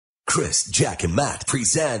Chris, Jack, and Matt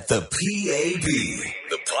present the PAB,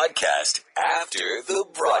 the podcast after the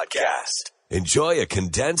broadcast. Enjoy a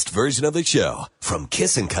condensed version of the show from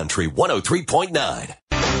Kissin' Country 103.9.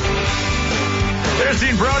 There's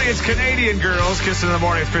Dean Brody. It's Canadian Girls. Kissing in the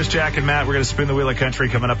morning with Chris, Jack, and Matt. We're going to spin the wheel of country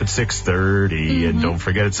coming up at 6:30. And don't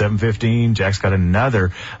forget at 7:15, Jack's got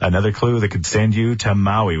another clue that could send you to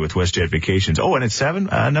Maui with WestJet Vacations. Oh, and at 7,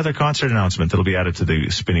 another concert announcement that'll be added to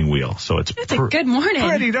the spinning wheel. So it's a good morning.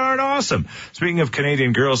 Pretty darn awesome. Speaking of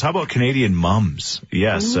Canadian girls, how about Canadian mums?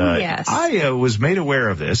 Yes. Yes. I was made aware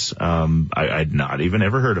of this. I'd not even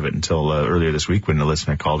ever heard of it until earlier this week when the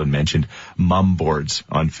listener called and mentioned mum boards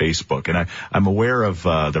on Facebook. And I'm aware of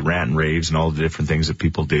the rant and raves and all the different things that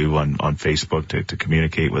people do on Facebook to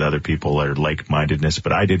communicate with other people or like-mindedness,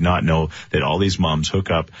 but I did not know that all these mums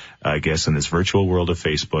hook up, I guess, in this virtual world of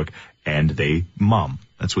Facebook, and they mum.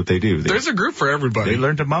 That's what they do. There's a group for everybody. They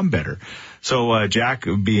learn to mum better. So, Jack,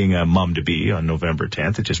 being a mum-to-be on November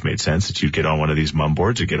 10th, it just made sense that you'd get on one of these mum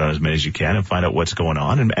boards or get on as many as you can and find out what's going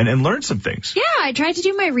on and learn some things. Yeah, I tried to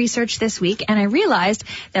do my research this week, and I realized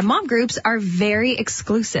that mom groups are very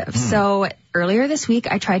exclusive. So earlier this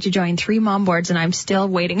week, I tried to join 3 mom boards, and I'm still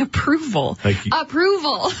waiting approval.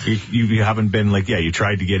 Approval! You haven't been you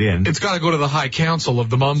tried to get in. It's got to go to the high council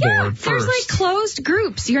of the mum board first. There's closed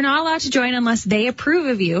groups. You're not allowed to join unless they approve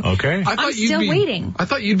of you. Okay. I'm still waiting. I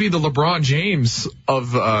thought you'd be the LeBron James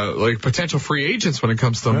of potential free agents when it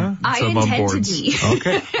comes to mum boards. I intend to be.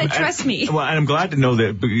 Okay. Trust me. Well, and I'm glad to know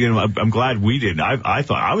that, I'm glad we didn't. I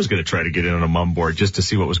thought I was going to try to get in on a mum board just to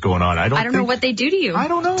see what was going on. I don't know what they do to you. I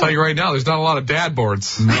don't know. I'll tell you right now, there's not a lot of dad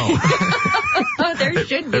boards. No. Oh, there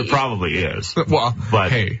should be. There probably is. Well, but,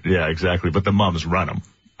 hey. Yeah, exactly. But the mums run them,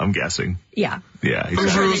 I'm guessing. Yeah. Yeah.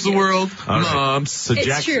 Who rules the world? Moms. So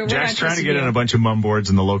It's true. Jack's trying to get in a bunch of mum boards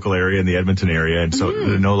in the local area, in the Edmonton area, and so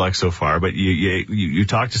no luck so far. But you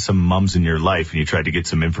talked to some mums in your life, and you tried to get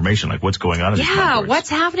some information, like what's going on in these mum boards. What's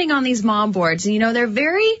happening on these mom boards? You know, they're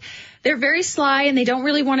very sly, and they don't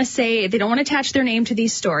really want to they don't want to attach their name to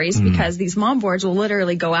these stories because these mom boards will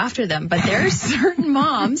literally go after them. But there's certain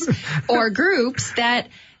moms or groups that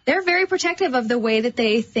they're very protective of the way that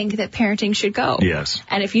they think that parenting should go. Yes.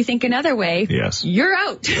 And if you think another way, you're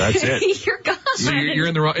out. That's it. You're gone. So you're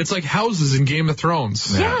in the wrong. It's like houses in Game of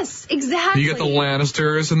Thrones. Yeah. Yes, exactly. You get the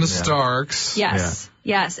Lannisters and the Starks. Yes. Yeah.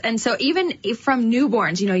 Yes. And so even from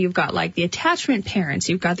newborns, you've got the attachment parents.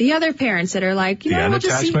 You've got the other parents that are we'll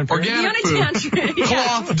just see organic food.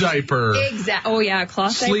 Cloth diaper. Exactly. Oh, yeah.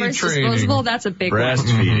 Cloth sleep diapers, training. Disposable. That's a big one.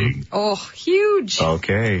 Breastfeeding. Oh, huge.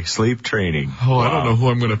 Okay. Sleep training. Oh, wow. I don't know who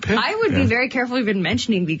I'm going to pick. I would be very careful even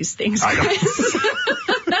mentioning these things.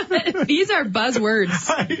 These are buzzwords.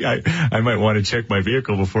 I might want to check my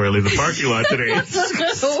vehicle before I leave the parking lot today.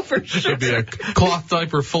 Oh, for sure. It'd be a cloth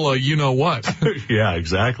diaper full of you-know-what. Yeah,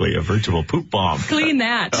 exactly. A virtual poop bomb. Clean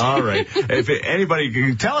that. All right. If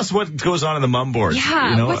anybody, tell us what goes on in the mum board.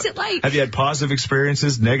 Yeah, what's it like? Have you had positive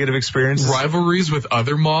experiences, negative experiences? Rivalries with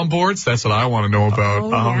other mom boards? That's what I want to know about.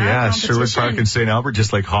 Oh yeah. Sherwood Park and St. Albert,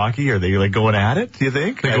 just like hockey? Are they going at it, do you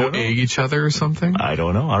think? They go egg each other or something? I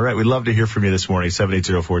don't know. All right. We'd love to hear from you this morning,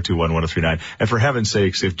 780-421-1039. And for heaven's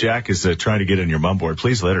sakes, if Jack is trying to get in your mum board,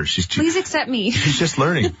 please let her. Please accept me. She's just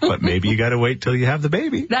learning. But maybe you got to wait till you have the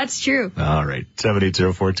baby. That's true. All right.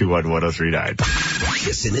 780-421-1039.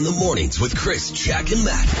 Kissin' in the mornings with Chris, Jack, and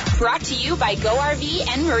Matt. Brought to you by Go RV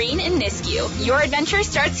and Marine in Nisku. Your adventure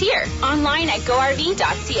starts here. Online at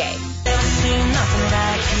GoRV.ca.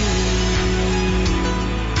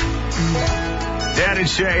 Dan and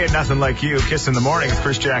Shay and Nothing Like You. Kiss in the morning with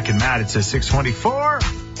Chris, Jack, and Matt. It says 624.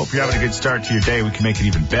 Hope you're having a good start to your day. We can make it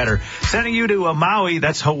even better. Sending you to Maui,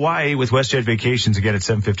 that's Hawaii, with WestJet Vacations. Again, at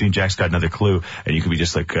 7:15, Jack's got another clue. And you can be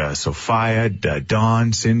just like Sophia,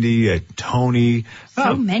 Dawn, Cindy, Tony.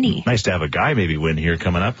 So many. Nice to have a guy maybe win here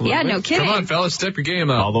coming up. Yeah, no kidding. Come on, fellas, step your game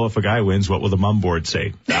up. Although if a guy wins, what will the mum board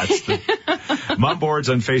say? That's the mum boards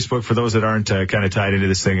on Facebook. For those that aren't kind of tied into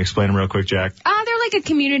this thing, explain them real quick, Jack. They're like a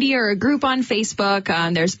community or a group on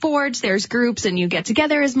Facebook. There's boards, there's groups, and you get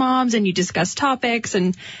together as moms and you discuss topics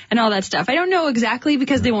and all that stuff. I don't know exactly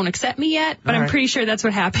because they won't accept me yet, but I'm pretty sure that's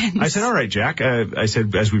what happens. I said, all right, Jack. I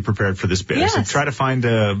said, as we prepared for this bit, I said, try to find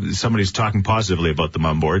somebody who's talking positively about the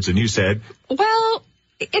mum boards. And you said, well,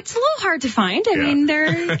 it's a little hard to find. I mean,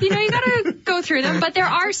 they're, you gotta go through them, but there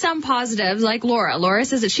are some positives, like Laura. Laura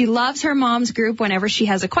says that she loves her mom's group. Whenever she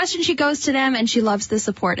has a question, she goes to them, and she loves the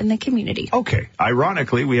support in the community. Okay.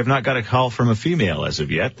 Ironically, we have not got a call from a female as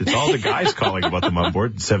of yet. It's all the guys calling about the mum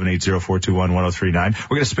board, 780-421-1039.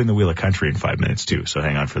 We're going to spin the wheel of country in 5 minutes, too, so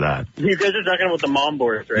hang on for that. You guys are talking about the mom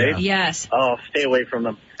boards, right? Yeah. Yes. Oh, stay away from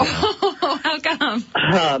them. How come?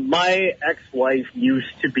 My ex-wife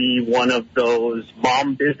used to be one of those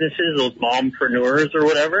mom businesses, those mompreneurs or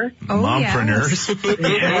whatever. Mompreneurs?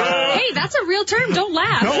 Hey, that's a real term. Don't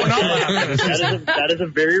laugh. No, not laughing. That is a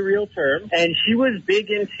very real term. And she was big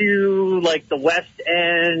into, like, the West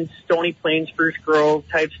End, Stony Plain, Spruce Grove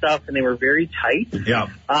type stuff, and they were very tight. Yeah.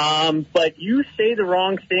 But you say the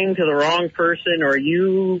wrong thing to the wrong person, or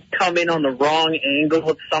you come in on the wrong angle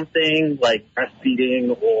of something, like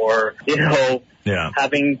breastfeeding or,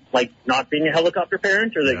 having, like, not being a helicopter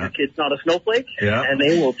parent, or that your kid's not a snowflake, and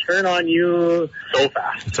they will turn on you so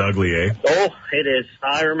fast. It's ugly, eh? Oh, it is.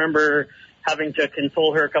 I remember having to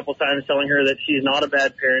console her a couple times, telling her that she's not a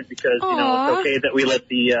bad parent because, it's okay that we let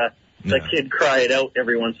the kid cry it out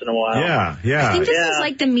every once in a while. Yeah. I think this is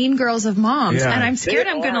like the Mean Girls of moms, and I'm scared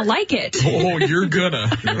I'm going to like it. Oh, you're gonna.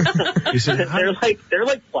 You said, they're like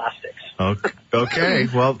plastics. Okay,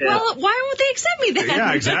 well, why won't they accept me then?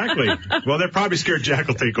 Yeah, exactly. Well, they're probably scared Jack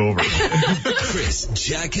will take over. Chris,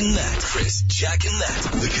 Jack and Matt.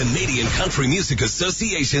 The Canadian Country Music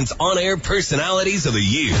Association's on-air personalities of the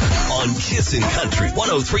year on Kissin' Country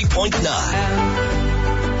 103.9.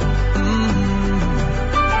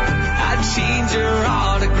 I'd change your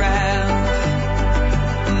autograph.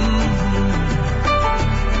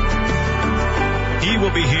 He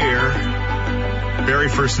will be here very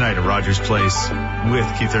first night at Rogers Place with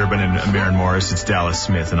Keith Urban and Maren Morris. It's Dallas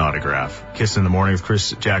Smith, an autograph. Kiss in the Morning with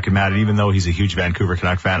Chris, Jack, and Matt. And even though he's a huge Vancouver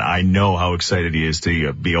Canuck fan, I know how excited he is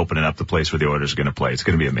to be opening up the place where the Oilers are going to play. It's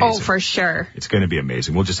going to be amazing. Oh, for sure. It's going to be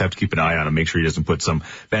amazing. We'll just have to keep an eye on him, make sure he doesn't put some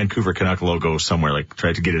Vancouver Canuck logo somewhere, like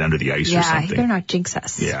try to get it under the ice or something. Yeah, they're not jinx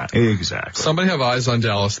us. Yeah, exactly. Somebody have eyes on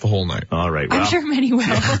Dallas the whole night. All right. Well, I'm sure many will.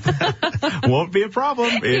 Won't be a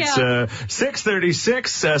problem. It's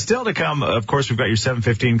 6:36. Still to come, of course, we've got your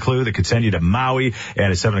 7:15 clue that could send you to Maui,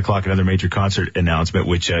 and at 7 o'clock another major concert announcement,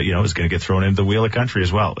 which is going to get thrown into the Wheel of Country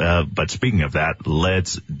as well. But speaking of that,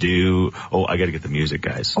 let's do. Oh, I got to get the music,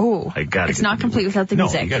 guys. Oh, it's not complete without the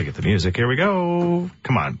music. No, you got to get the music. Here we go.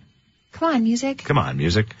 Come on, music. Come on,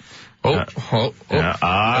 music. A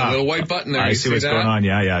little white button there. I see what's going on.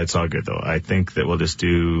 Yeah, it's all good though. I think that we'll just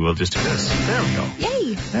do this. There we go.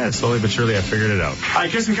 Yay! Yeah, slowly but surely I figured it out. Hi,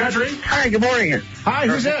 Kissin' Country. Hi, good morning. Hi,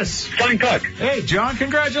 who's this? John Cook. Hey, John,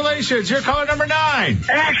 congratulations. You're caller number 9.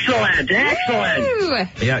 Excellent. Woo!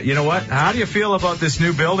 Yeah, you know what? How do you feel about this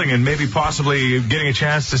new building and maybe possibly getting a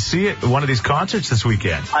chance to see it at one of these concerts this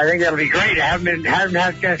weekend? I think that'll be great. I haven't had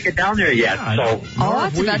a chance to get down there yet.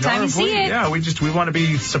 It's about time you see it. Yeah, we want to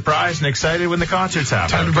be surprised and excited when the concerts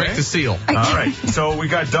happen. Time to break the seal. All right. So we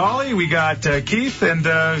got Dolly, we got Keith, and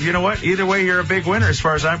you know what? Either way, you're a big winner as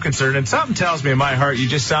far as I'm concerned. And something tells me in my heart you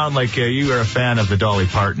just sound like you are a fan of the Dolly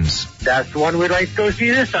Partons. That's the one we'd like to go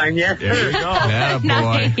see this time, yes. There you go. Yeah,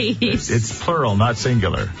 boy. Nice. It's plural, not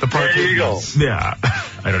singular. There you go. Yeah.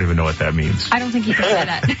 I don't even know what that means. I don't think you can say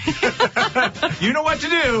that. You know what to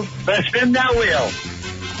do. Let's spin that wheel.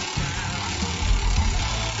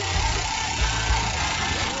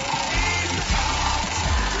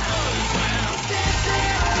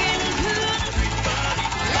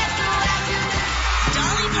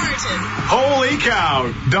 Holy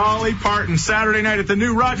cow. Dolly Parton, Saturday night at the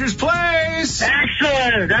new Rogers Place.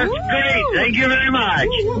 Excellent. That's great. Thank you very much.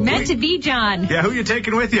 Meant to be, John. Yeah, who you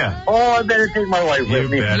taking with you? Oh, I better take my wife with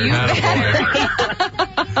me.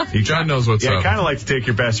 John knows what's up. I kind of like to take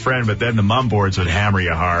your best friend, but then the mum boards would hammer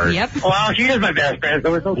you hard. Yep. Well, she is my best friend,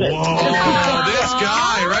 so it's okay. Whoa, this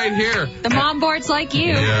guy right here. The mom boards like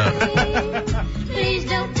you. Yeah. Please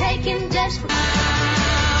don't take him just for...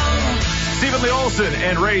 Stephen Lee Olsen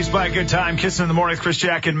and Raised by a Good Time. Kissing in the Morning with Chris,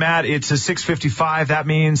 Jack, and Matt. It's a 6:55. That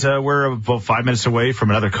means we're about 5 minutes away from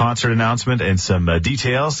another concert announcement and some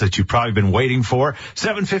details that you've probably been waiting for.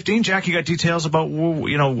 7:15. Jack, you got details about when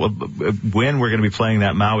we're going to be playing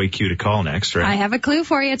that Maui cue to call next, right? I have a clue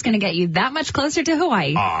for you. It's going to get you that much closer to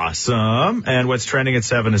Hawaii. Awesome. And what's trending at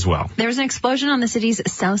 7 as well? There was an explosion on the city's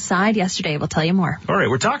south side yesterday. We'll tell you more. All right.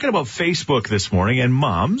 We're talking about Facebook this morning and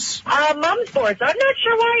mums. Mum sports. I'm not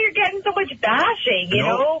sure why you're getting so much bashing, you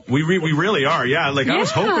know? We really are. Yeah. I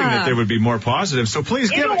was hoping that there would be more positive. So please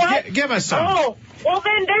give us some. Oh, well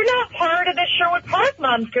then they're not part of the Sherwood Park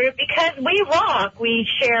Moms group because we rock. We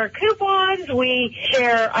share coupons. We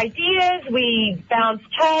share ideas. We bounce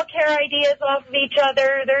childcare ideas off of each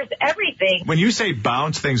other. There's everything. When you say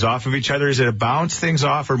bounce things off of each other, is it a bounce things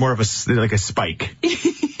off or more of a spike?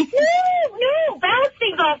 No, bounce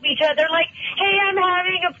things off each other. Like, hey, I'm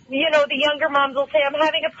having a the younger moms will say, I'm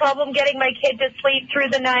having a problem getting my kid to sleep through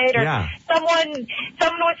the night. Or someone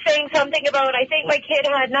was saying something about, I think my kid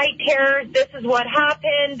had night terrors. This is what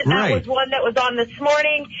happened. Right. That was one that was on this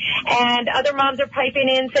morning. And other moms are piping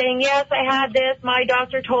in saying, yes, I had this. My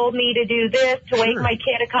doctor told me to do this, to wake my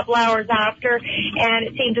kid a couple hours after, and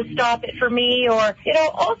it seemed to stop it for me, or,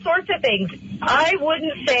 all sorts of things. I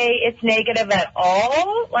wouldn't say it's negative at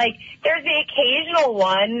all. Like, there's the occasional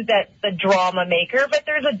one that's the drama maker, but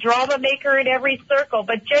there's a drama maker in every circle.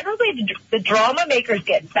 But generally, the drama makers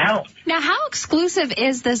get bounced. Now, how exclusive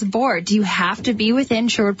is this board? Do you have to be within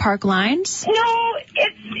Sherwood Park lines? No,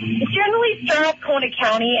 it's generally Strathcona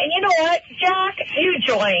County. And you know what, Jack? You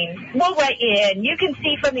join. We'll let you in. You can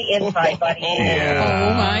see from the inside, buddy.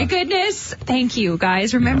 Yeah. Oh, my goodness. Thank you,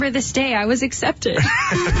 guys. Remember this day. I was accepted.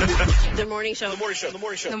 The morning show.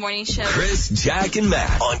 Chris, Jack, and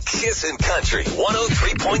Matt on Kissin' Country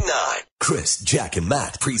 103.9. Chris, Jack, and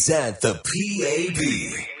Matt present the PAB,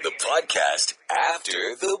 the podcast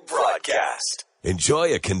after the broadcast.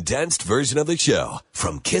 Enjoy a condensed version of the show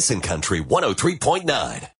from Kissin' Country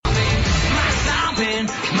 103.9.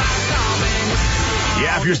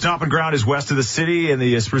 Yeah, if your stomping ground is west of the city in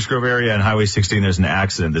the Spruce Grove area and Highway 16, there's an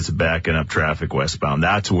accident that's backing up traffic westbound.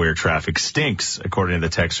 That's where traffic stinks, according to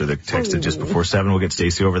the texter that texted just before 7. We'll get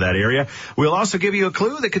Stacy over that area. We'll also give you a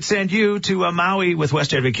clue that could send you to Maui with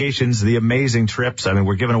WestJet Vacations, the amazing trips. I mean,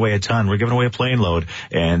 we're giving away a ton. We're giving away a plane load.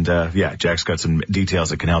 And, Jack's got some details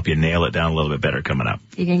that can help you nail it down a little bit better coming up.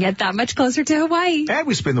 You can get that much closer to Hawaii. And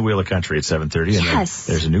we spin the Wheel of Country at 7:30. And yes.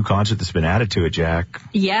 There's a new concert that's been added to it, Jack.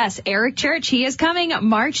 Yes, Eric Church. He is coming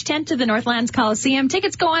March 10th to the Northlands Coliseum.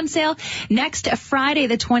 Tickets go on sale next Friday,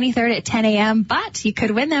 the 23rd at 10 a.m., but you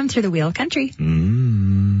could win them through the Wheel of Country.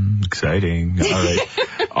 Exciting. All right.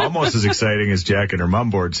 Almost as exciting as Jack and her mum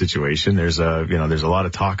board situation. There's a lot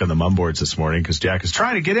of talk on the mum boards this morning because Jack is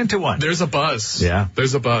trying to get into one. There's a buzz. Yeah.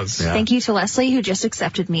 There's a buzz. Yeah. Thank you to Leslie, who just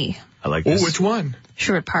accepted me. I like this. Oh, which one?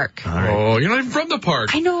 Sherwood Park. All right. Oh, you're not even from the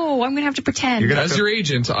park. I know. I'm going to have to pretend. As your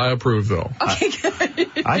agent, I approve, though. Okay,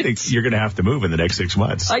 good. I think you're going to have to move in the next 6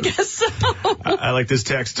 months. I guess so. I like this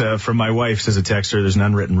text from my wife. Says a texter, there's an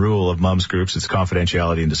unwritten rule of mums groups. It's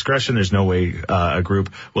confidentiality and discretion. There's no way a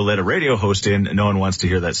group will let a radio host in. No one wants to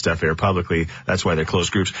hear that stuff aired publicly. That's why they're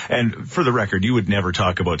closed groups. And for the record, you would never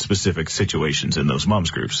talk about specific situations in those mums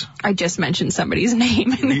groups. I just mentioned somebody's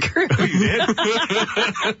name in the group. You did?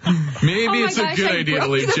 Maybe it's a good idea to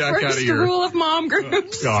leave Jack out of here. Rule of mom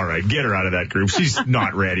groups. All right, get her out of that group. She's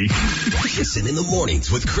not ready. Listen in the mornings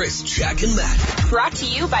with Chris, Jack, and Matt. Brought to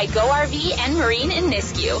you by Go RV and Marine in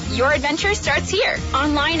Nisku. Your adventure starts here.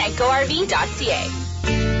 Online at GoRV.ca.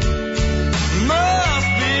 Must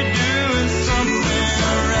be doing something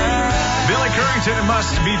right. Billy Currington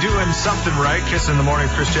must be doing something right. Kissing in the morning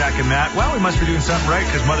with Chris, Jack, and Matt. Well, we must be doing something right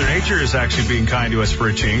because Mother Nature is actually being kind to us for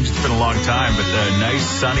a change. It's been a long time, but nice,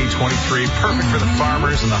 sunny 23, perfect for the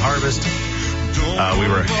farmers and the harvest. We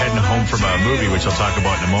were heading home from a movie, which I'll talk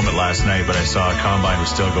about in a moment, last night, but I saw a combine was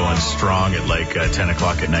still going strong at like 10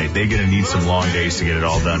 o'clock at night. They're going to need some long days to get it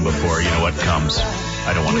all done before, what comes.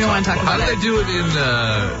 I don't want to talk about it. How do they do it in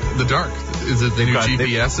the dark? Is it they do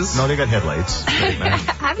GPSs? No, they got headlights.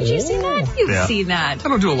 Haven't you seen that? You've seen that. I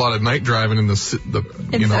don't do a lot of night driving in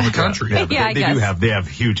the country. Yeah, they have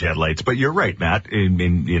huge headlights. But you're right, Matt.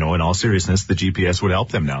 In all seriousness, the GPS would help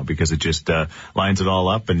them now because it just lines it all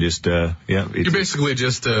up and just You're basically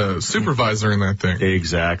just a supervisor in that thing.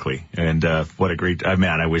 Exactly. And what a great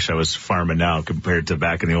man! I wish I was farming now compared to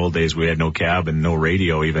back in the old days. We had no cab and no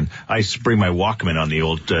radio. Even I used to bring my Walkman on the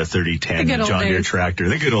old 3010 John Deere tractor.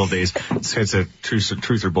 The good old days. It's a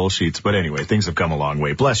truth or bullshits. But anyway, things have come a long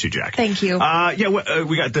way. Bless you, Jack. Thank you. We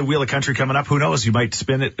got the Wheel of Country coming up. Who knows? You might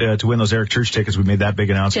spin it to win those Eric Church tickets. We made that big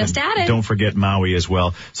announcement. Just added. Don't forget Maui as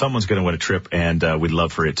well. Someone's going to win a trip, and we'd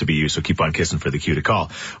love for it to be you. So keep on kissing for the cue to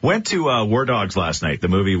call. Went to War Dogs last night, the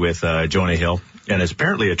movie with Jonah Hill. And it's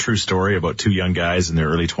apparently a true story about two young guys in their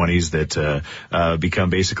early 20s that become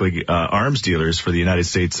basically arms dealers for the United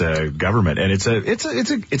States government. And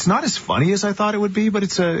it's not as funny as I thought it would be, but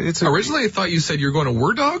it's a. Originally, I thought you said you were going to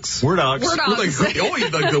War Dogs. War Dogs. War Dogs. Like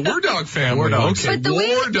the War Dog family. War Dogs. Okay. But the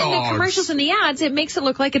way in the commercials and the ads, it makes it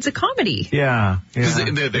look like it's a comedy. Yeah.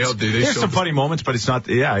 There's some funny moments, but it's not.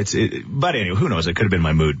 Yeah, but anyway, who knows? It could have been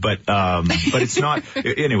my mood, but it's not.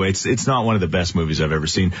 Anyway, it's not one of the best movies I've ever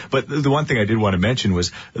seen. But the one thing I did want to mention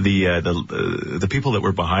was the people that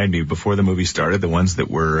were behind me before the movie started, the ones that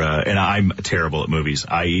were, and I'm terrible at movies.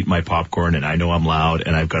 I eat my popcorn and I know I'm loud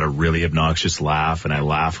and I've got a really obnoxious laugh and I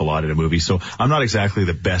laugh a lot at a movie. So I'm not exactly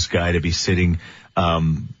the best guy to be sitting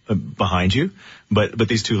behind you. But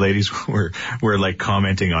these two ladies were like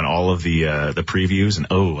commenting on all of the previews and,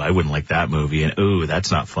 oh, I wouldn't like that movie, and oh,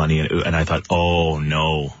 that's not funny, and I thought, oh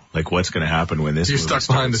no, like what's going to happen when this You're movie stuck starts?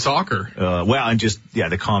 behind the talker. Well, and just,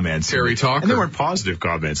 the comments. Terry Talker. And they weren't positive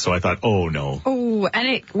comments, so I thought, oh no. Oh, and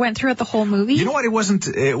it went throughout the whole movie? You know what? It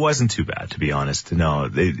wasn't too bad, to be honest. No,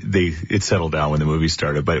 it settled down when the movie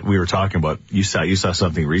started, but we were talking about, you saw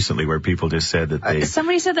something recently where people just said that they...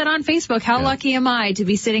 Somebody said that on Facebook. How lucky am I to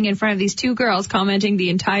be sitting in front of these two girls commenting the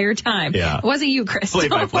entire time? Yeah. It wasn't you, Chris. Play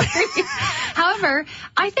by play. However,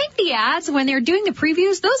 I think the ads, when they're doing the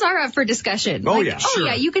previews, those are up for discussion. Oh, yeah. Oh, Sure.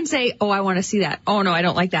 yeah, you can say, oh, I want to see that. Oh, no, I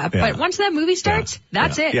don't like that. Yeah. But once that movie starts,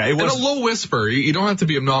 that's it. Yeah, it was... And a low whisper. You don't have to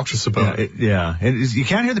be obnoxious about it. And you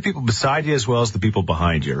can't hear the people beside you as well as the people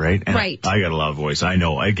behind you, right? And right. I got a loud voice. I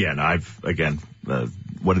know. Again,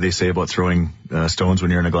 what do they say about throwing stones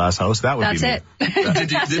when you're in a glass house? That would That's be it.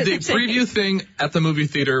 Did the preview thing at the movie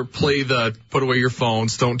theater play the put away your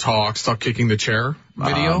phones, don't talk, stop kicking the chair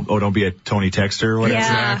video? Don't be a Tony Texter or whatever.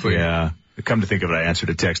 Yeah. Exactly. Yeah. Come to think of it, I answered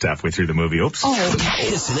a text halfway through the movie. Oops.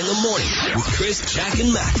 Kissin' in the Morning with Chris, Jack,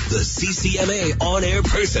 and Matt, the CCMA on-air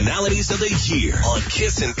personalities of the year on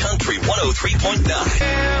Kissin' Country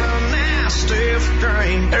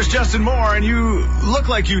 103.9. There's Justin Moore, and you look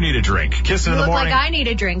like you need a drink. Kissin' in the Look Morning. like I need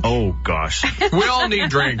a drink. Oh, gosh. We all need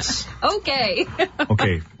drinks. Okay.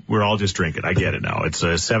 Okay. We're all just drinking. I get it now. It's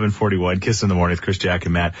 7:41. Kiss in the Morning with Chris, Jack,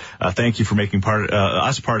 and Matt. Thank you for making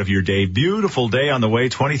us part of your day. Beautiful day on the way.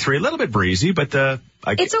 23, a little bit breezy, but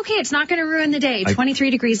it's okay. It's not going to ruin the day. 23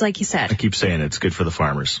 degrees, like you said. I keep saying it's good for the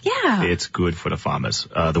farmers. Yeah. It's good for the farmers.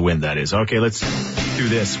 The wind, that is. Okay, let's do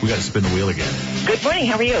this. We got to spin the wheel again. Good morning.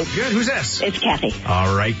 How are you? Good. Who's this? It's Kathy.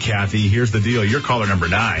 All right, Kathy. Here's the deal. You're caller number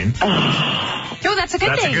 9. No, that's a good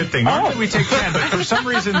thing. That's a good thing. Normally we take 10, but for some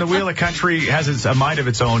reason the Wheel of Country has a mind of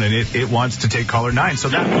its own, and it wants to take caller 9. So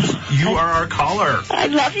you are our caller. I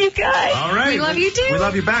love you guys. All right. We love you too. We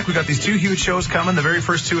love you back. We got these 2 huge shows coming. The very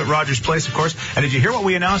first 2 at Rogers Place, of course. And did you hear what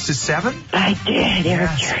we announced at 7? I did.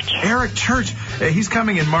 Eric Church. Eric Church. He's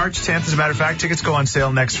coming in March 10th, as a matter of fact. Tickets go on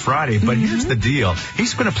sale next Friday. But here's the deal.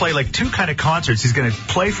 He's going to play like 2 kind of concerts. He's going to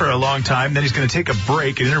play for a long time. Then he's going to take a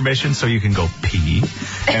break, an intermission, so you can go pee.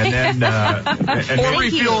 And then... or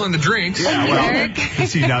refuel in the drinks. Yeah, well,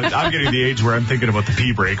 see, now I'm getting to the age where I'm thinking about the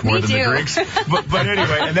pee break more than the drinks. But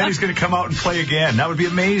anyway, and then he's going to come out and play again. That would be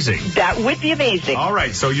amazing. That would be amazing. All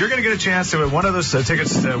right, so you're going to get a chance to win one of those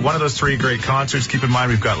tickets to one of those 3 great concerts. Keep in mind,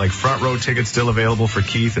 we've got like front row tickets still available for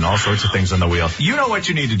Keith and all sorts of things on the wheel. You know what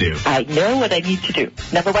you need to do. I know what I need to do.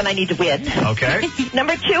 Number 1, I need to win. Okay.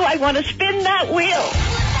 Number 2, I want to spin that wheel.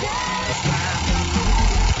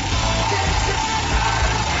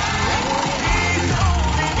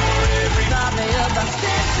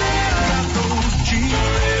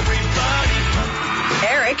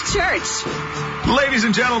 Eric Church. Ladies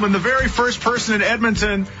and gentlemen, the very first person in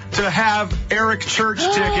Edmonton to have Eric Church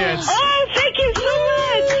tickets. Oh, thank you so much.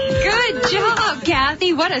 Good job,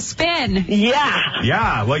 Kathy. What a spin. Yeah.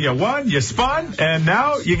 Yeah, well, you won, you spun, and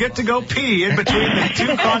now you get to go pee in between the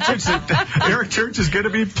 2 concerts that Eric Church is going to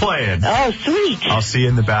be playing. Oh, sweet. I'll see you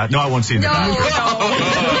in the bathroom. No, I won't see you in the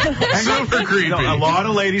bathroom. Super creepy. A lot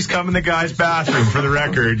of ladies come in the guy's bathroom, for the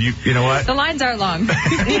record. You know what? The lines are long.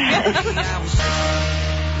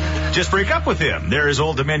 Just break up with him. There is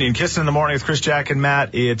Old Dominion. Kissing in the Morning with Chris, Jack, and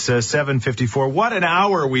Matt. It's 7:54. What an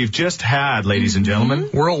hour we've just had, ladies and gentlemen.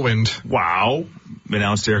 Whirlwind. Wow.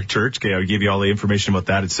 Announced Eric Church. Okay, I'll give you all the information about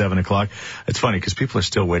that at 7 o'clock. It's funny because people are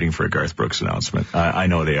still waiting for a Garth Brooks announcement. I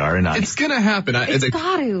know they are. And it's going to happen. It's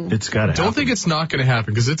got to. It's got to happen. Don't think it's not going to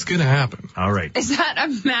happen because it's going to happen. All right. Is that a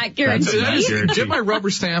Matt guarantee? Get my rubber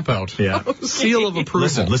stamp out. Yeah. Seal of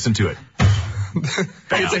approval. Listen to it.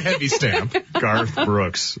 It's a heavy stamp. Garth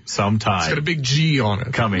Brooks, sometime. It's got a big G on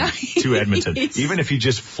it. Coming to Edmonton. Even if he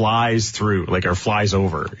just flies through, or flies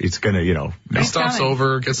over, it's going to, No. He stops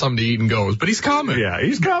over, gets something to eat, and goes. But he's coming. Yeah,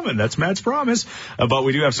 he's coming. That's Matt's promise. But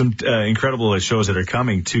we do have some incredible shows that are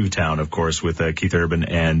coming to town, of course, with Keith Urban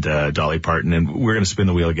and Dolly Parton. And we're going to spin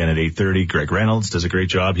the wheel again at 8:30. Greg Reynolds does a great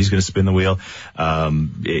job. He's going to spin the wheel. At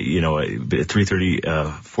 3:30,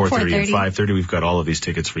 4:30, and 5:30, we've got all of these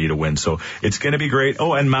tickets for you to win. So it's going to be great.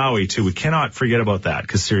 Oh, and Maui, too. We cannot forget about that,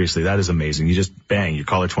 because seriously, that is amazing. You just bang, you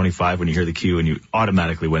caller 25 when you hear the cue, and you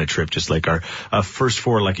automatically win a trip, just like our first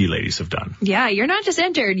 4 lucky ladies have done. Yeah, you're not just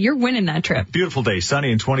entered, you're winning that trip. Beautiful day,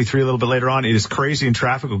 sunny and 23 a little bit later on. It is crazy in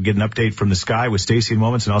traffic. We'll get an update from the sky with Stacey in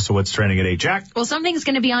moments, and also what's trending at 8. Jack? Well, something's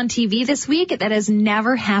going to be on TV this week that has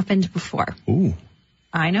never happened before. Ooh.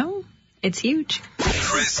 I know. It's huge.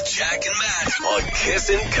 Chris, Jack, and Matt on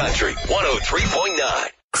Kissin' Country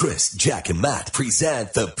 103.9. Chris, Jack, and Matt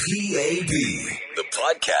present the PAB, the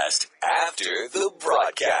podcast after the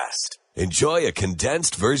broadcast. Enjoy a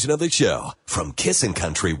condensed version of the show from Kissin'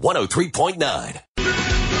 Country 103.9.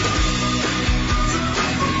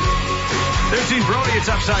 13 Brody, it's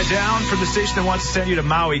Upside Down from the station that wants to send you to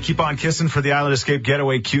Maui. Keep on kissing for the Island Escape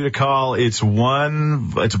Getaway Cue to call. It's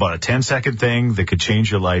about a 10-second thing that could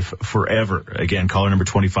change your life forever. Again, caller number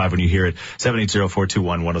 25 when you hear it,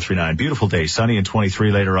 780-421-1039. Beautiful day, sunny and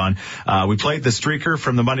 23 later on. We played the streaker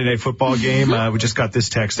from the Monday Night Football game. We just got this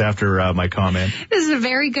text after my comment. This is a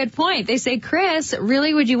very good point. They say, Chris,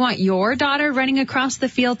 really, would you want your daughter running across the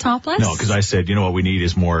field topless? No, because I said, you know what we need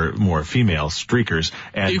is more female streakers.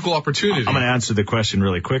 And equal opportunity. I'm going to answer the question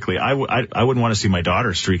really quickly. I wouldn't want to see my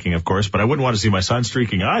daughter streaking, of course, but I wouldn't want to see my son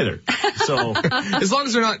streaking either. So as long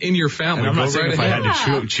as they're not in your family. And I'm not saying right if ahead. I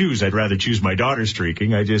had to choose, I'd rather choose my daughter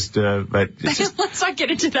streaking. I just, but it's just, let's not get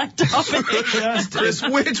into that topic. Chris,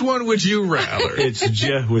 which one would you rather?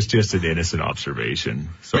 Was just an innocent observation.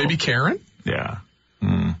 So, maybe Karen? Yeah.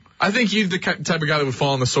 I think you're the type of guy that would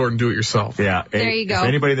fall on the sword and do it yourself. Yeah. There you go. If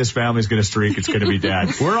anybody in this family is going to streak, it's going to be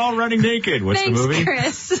Dad. We're all running naked. What's Thanks, the movie?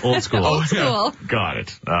 Chris. Old School. Old School. Got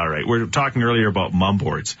it. All right. We're talking earlier about mom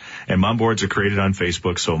boards. And mom boards are created on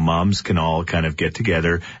Facebook so moms can all kind of get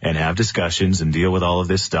together and have discussions and deal with all of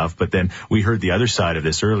this stuff. But then we heard the other side of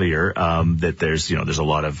this earlier, that there's a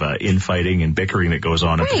lot of infighting and bickering that goes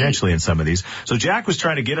on potentially in some of these. So Jack was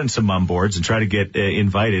trying to get on some mom boards and try to get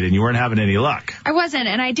invited, and you weren't having any luck. I wasn't,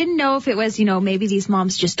 and I didn't know if it was, maybe these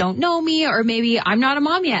moms just don't know me, or maybe I'm not a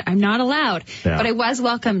mom yet. I'm not allowed. Yeah. But I was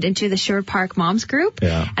welcomed into the Sherwood Park Moms group.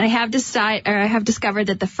 Yeah. And I have discovered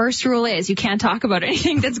that the first rule is you can't talk about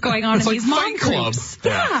anything that's going on in these mom groups.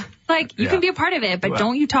 Yeah. You can be a part of it, but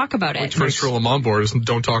don't you talk about it. First rule of mom board is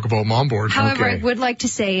don't talk about mom board. However, I would like to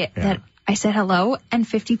say that I said hello and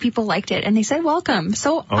 50 people liked it and they said welcome.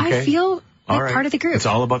 So I feel part of the group. It's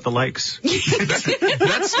all about the likes.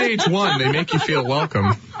 That's stage one. They make you feel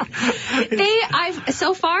welcome.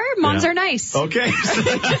 So far, moms are nice. Okay.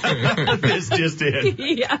 This just in.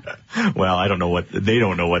 Yeah. Well, they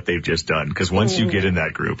don't know what they've just done, because once you get in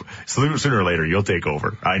that group, sooner or later you'll take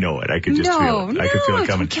over. I know it. I could just feel it. I could feel it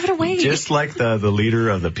coming. Don't give it away. Just like the leader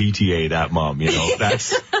of the PTA, that mom,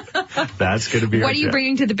 that's going to be. What are you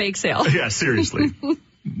bringing to the bake sale? Yeah, seriously.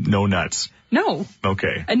 No nuts. No.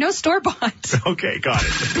 Okay. And no store-bought. Okay, got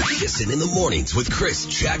it. Kissin' in the mornings with Chris,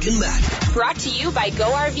 Jack, and Matt. Brought to you by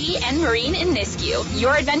Go RV and Marine in Nisku.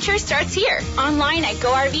 Your adventure starts here. Online at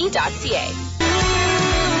GoRV.ca.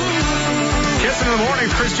 Kissin' in the morning,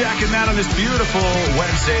 Chris, Jack, and Matt on this beautiful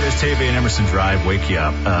Wednesday. This Tavy and Emerson Drive. Wake me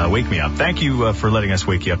up. Thank you for letting us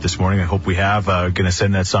wake you up this morning. I hope we have. Going to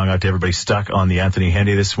send that song out to everybody stuck on the Anthony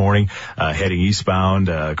Henday this morning, heading eastbound,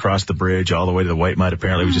 across the bridge, all the way to the White Mud.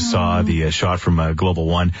 Apparently, we just saw the shot from Global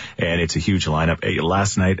One, and it's a huge lineup.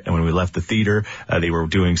 Last night, when we left the theater, they were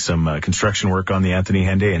doing some construction work on the Anthony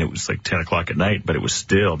Henday, and it was like 10 o'clock at night, but it was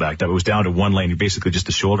still backed up. It was down to one lane, basically just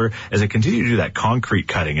the shoulder, as they continue to do that concrete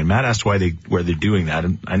cutting. And Matt asked where they're doing that,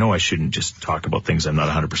 and I know I shouldn't just talk about things I'm not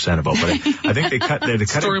 100% about, but I think they're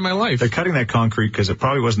story of my life. They're cutting that concrete because it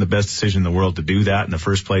probably wasn't the best decision in the world to do that in the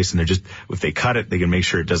first place, and if they cut it, they can make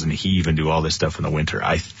sure it doesn't heave and do all this stuff in the winter,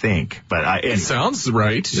 I think. But it sounds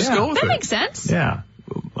right. Just go with it. That makes sense. Yeah.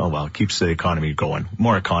 Well, it keeps the economy going.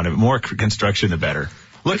 More construction, the better.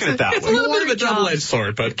 Look at it that way. It's a little bit of a double-edged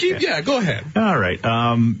sword, but go ahead. All right.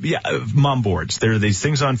 Mom boards. There are these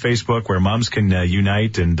things on Facebook where moms can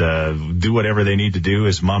unite and do whatever they need to do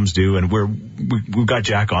as moms do, and we've got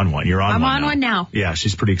Jack on one. You're on I'm one on now. one now. Yeah,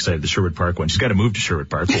 she's pretty excited. The Sherwood Park one. She's got to move to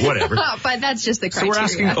Sherwood Park, but whatever. But that's just the criteria. So we're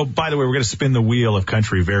asking. Oh, by the way, we're going to spin the wheel of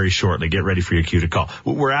country very shortly. Get ready for your cue to call.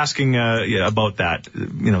 We're asking about that.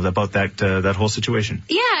 About that whole situation.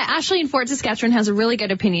 Yeah, Ashley in Fort Saskatchewan has a really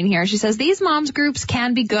good opinion here. She says these moms groups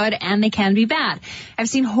can be good and they can be bad. I've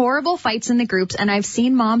seen horrible fights in the groups, and I've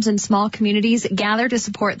seen moms in small communities gather to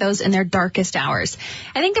support those in their darkest hours.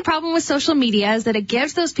 I think the problem with social media is that it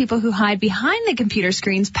gives those people who hide behind the computer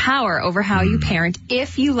screens power over how you parent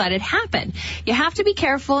if you let it happen. You have to be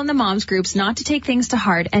careful in the moms groups not to take things to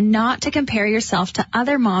heart and not to compare yourself to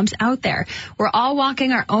other moms out there. We're all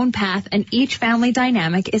walking our own path, and each family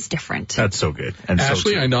dynamic is different. That's so good. And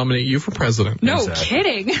Ashley, I nominate you for president. No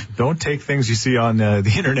kidding. Don't take things you see on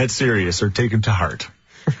the internet serious, or take them to heart.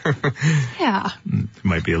 Yeah. It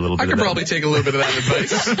might be a little bit I could probably take a little bit of that advice.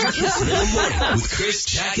 Kissin' in the morning with Chris,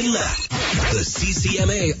 Jack, and Matt. The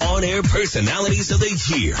CCMA on-air personalities of the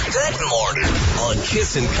year. Good morning. On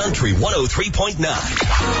Kissin' Country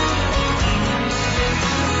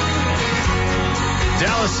 103.9.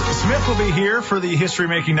 Dallas Smith will be here for the History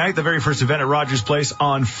Making Night, the very first event at Rogers Place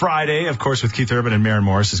on Friday. Of course, with Keith Urban and Maren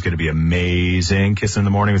Morris is going to be amazing. Kissing in the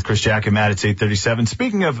Morning with Chris, Jack, and Matt. It's 8:37.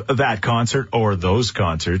 Speaking of that concert or those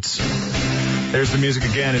concerts, there's the music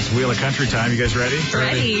again. It's Wheel of Country time. You guys ready?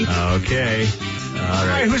 Ready. Okay. All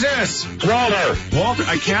right. Who's this? Walter. Walter,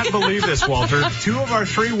 I can't believe this, Walter. 2 of our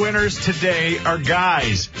 3 winners today are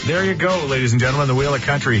guys. There you go, ladies and gentlemen, the Wheel of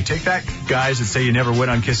Country. Take that, guys that say you never win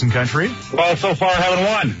on Kissin' Country. Well, so far I haven't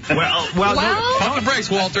won. Well, pump the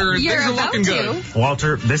brakes, Walter. Things are looking good.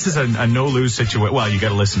 Walter, this is a no-lose situation. Well, you got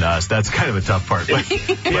to listen to us. That's kind of a tough part. But,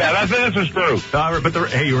 yeah, that's true. But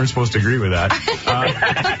hey, you weren't supposed to agree with that.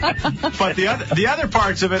 But the other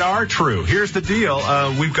parts of it are true. Here's the deal.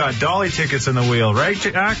 We've got Dolly tickets in the wheel, right,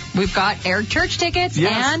 Jack? We've got Eric Church tickets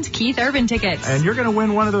and Keith Urban tickets. And you're going to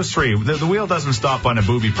win one of those 3. The wheel doesn't stop on a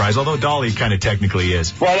booby prize, although Dolly kind of technically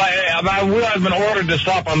is. Well, my wheel has been ordered to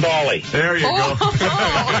stop on Dolly. There you go.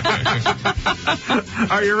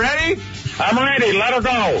 Are you ready? I'm ready. Let her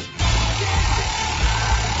go.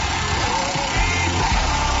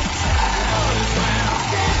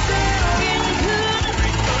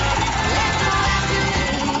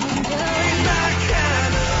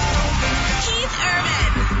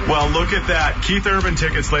 Well, look at that. Keith Urban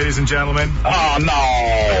tickets, ladies and gentlemen. Oh, no.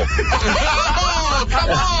 Oh, come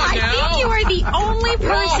on I now. think you are the only person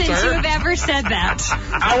Walter. to have ever said that.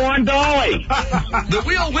 I want Dolly. The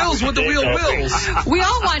wheel wills what the wheel wills. We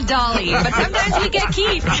all want Dolly, but sometimes we get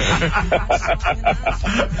Keith.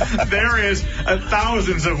 There is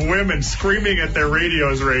thousands of women screaming at their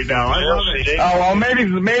radios right now. I love it. Oh, well, maybe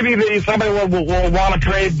somebody will want to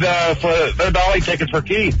trade for their Dolly tickets for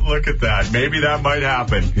Keith. Look at that. Maybe that might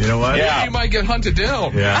happen. You know what? Yeah. Maybe you might get hunted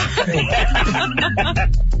down. Yeah.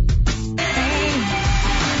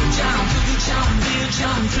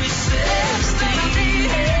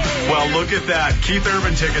 Well, look at that. Keith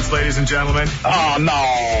Urban tickets, ladies and gentlemen. Oh, no.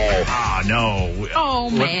 Ah, no. Oh,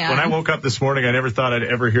 man. When I woke up this morning, I never thought I'd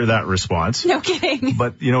ever hear that response. No kidding.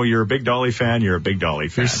 But, you're a big Dolly fan. You're a big Dolly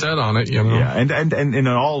fan. You're set on it, you know. Yeah, and in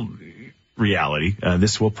all reality,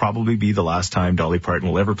 this will probably be the last time Dolly Parton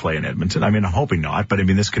will ever play in Edmonton. I mean, I'm hoping not, but I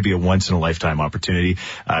mean, this could be a once-in-a-lifetime opportunity.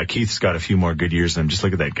 Keith's got a few more good years than him. Just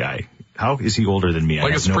look at that guy. How is he older than me? Like I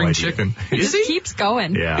a have spring no idea. chicken. Is he? Keeps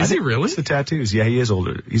going. Yeah. Is he really? It's the tattoos. Yeah, he is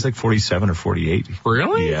older. He's like 47 or 48.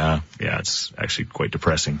 Really? Yeah. Yeah, it's actually quite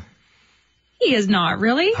depressing. He is not,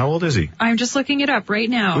 really? How old is he? I'm just looking it up right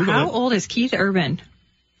now. Google How it. old is Keith Urban?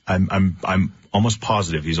 I'm almost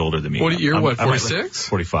positive he's older than me. What year? I'm 46?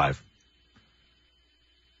 45.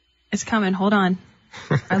 It's coming. Hold on.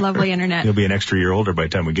 Our lovely internet. He'll be an extra year older by the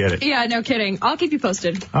time we get it. Yeah, no kidding. I'll keep you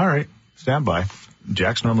posted. All right. Stand by.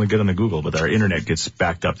 Jack's normally good on the Google, but our internet gets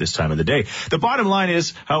backed up this time of the day. The bottom line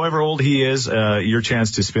is, however old he is, your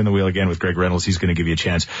chance to spin the wheel again with Greg Reynolds. He's going to give you a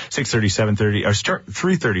chance. 6:30, 7:30, or start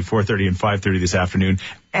 3:30, 4:30, and 5:30 this afternoon.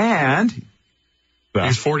 And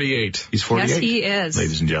He's 48. He's 48. Yes, he is.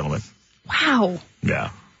 Ladies and gentlemen. Wow.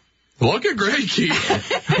 Yeah. Look at Greg, Keith.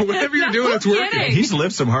 Whatever you're doing, it's working. kidding. He's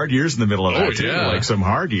lived some hard years in the middle of that, too. Yeah. Like some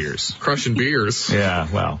hard years. Crushing beers. Yeah,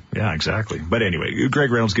 well, yeah, exactly. But anyway, Greg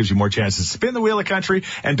Reynolds gives you more chances to spin the wheel of country.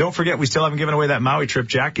 And don't forget, we still haven't given away that Maui trip.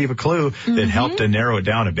 Jack gave a clue that helped to narrow it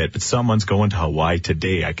down a bit. But someone's going to Hawaii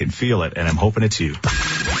today. I can feel it, and I'm hoping it's you.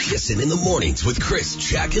 Kissin' in the Mornings with Chris,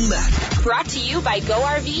 Jack, and Matt. Brought to you by Go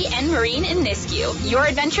RV and Marine in Nisku. Your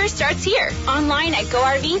adventure starts here. Online at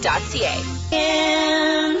GoRV.ca.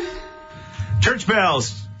 Church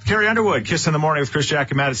bells. Carrie Underwood, Kiss in the Morning with Chris,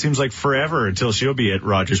 Jack, and Matt. It seems like forever until she'll be at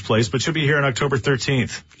Rogers Place, but she'll be here on October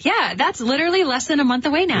 13th. Yeah, that's literally less than a month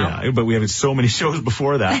away now. Yeah, but we have so many shows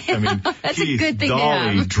before that. I mean, That's Keith, a good thing to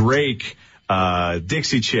Dolly, have. Drake,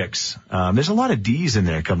 Dixie Chicks. There's a lot of D's in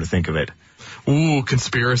there, come to think of it. Ooh,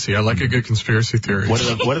 conspiracy. I like a good conspiracy theory. What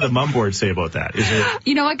do the mum boards say about that? Is there...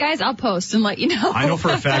 You know what, guys? I'll post and let you know. I know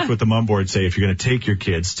for a fact what the mum boards say. If you're going to take your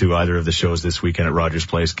kids to either of the shows this weekend at Rogers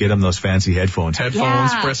Place, get them those fancy headphones.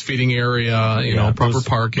 Headphones, Yeah. breastfeeding area, you know, proper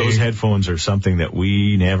parking. Those headphones are something that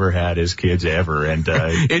we never had as kids ever. And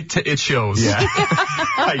it shows. Yeah.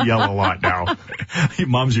 I yell a lot now.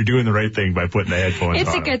 Moms, you're doing the right thing by putting the headphones on.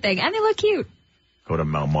 It's a good thing. And they look cute. Go to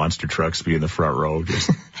Monster Trucks, be in the front row. Just...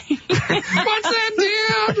 What's that,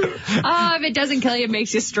 Dad? If it doesn't kill you, it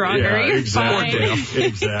makes you stronger. Yeah, You're exactly. fine.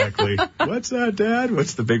 Exactly. What's that, Dad?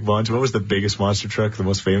 What's the big monster? What was the biggest monster truck, the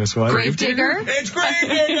most famous one? Gravedigger. It's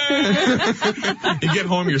Gravedigger! You get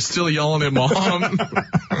home, you're still yelling at Mom.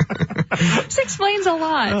 This explains a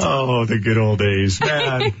lot. Oh, the good old days,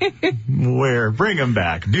 man. Bring them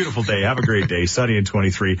back. Beautiful day. Have a great day. Sunny and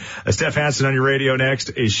 23. Steph Hansen on your radio next.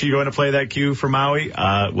 Is she going to play that cue for Maui?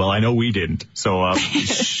 Well, I know we didn't. So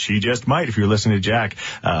she just might. If you're listening to Jack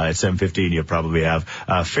at 7:15, you'll probably have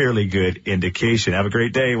a fairly good indication. Have a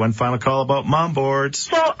great day. One final call about mom boards.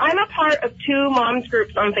 So I'm a part of 2 moms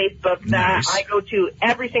groups on Facebook that I go to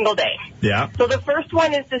every single day. Yeah. So the first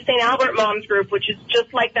one is the St. Albert Moms Group, which is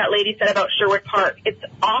just like that lady said about Sherwood Park. It's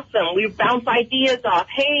awesome. We bounce ideas off.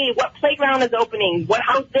 Hey, what playground is opening?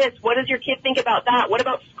 How's this? What does your kid think about that? What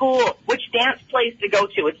about school? Which dance place to go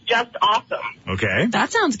to? It's just awesome. Okay.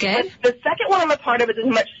 That sounds good. The second one I'm a part of is a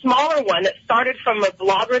much smaller one that started from a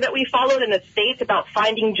blogger that we followed in the States about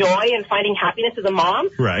finding joy and finding happiness as a mom.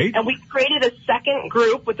 Right. And we created a second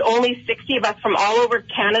group with only 60 of us from all over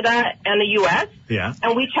Canada and the U.S. Yeah.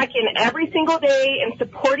 And we check in every single day and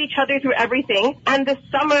support each other through everything. And this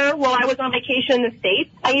summer, while I was on vacation in the States,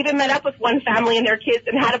 I even met up with one family and their kids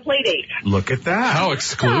and had a play date. Look at that. How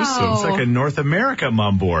exclusive. It's like a North America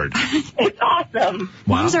mom board. It's awesome.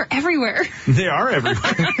 Wow. Moms are everywhere. They are everywhere.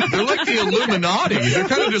 They're like the Illuminati. They're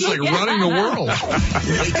kind of just like running the world.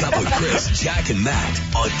 Wake up with Chris, Jack, and Matt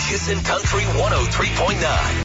on Kissin' Country 103.9.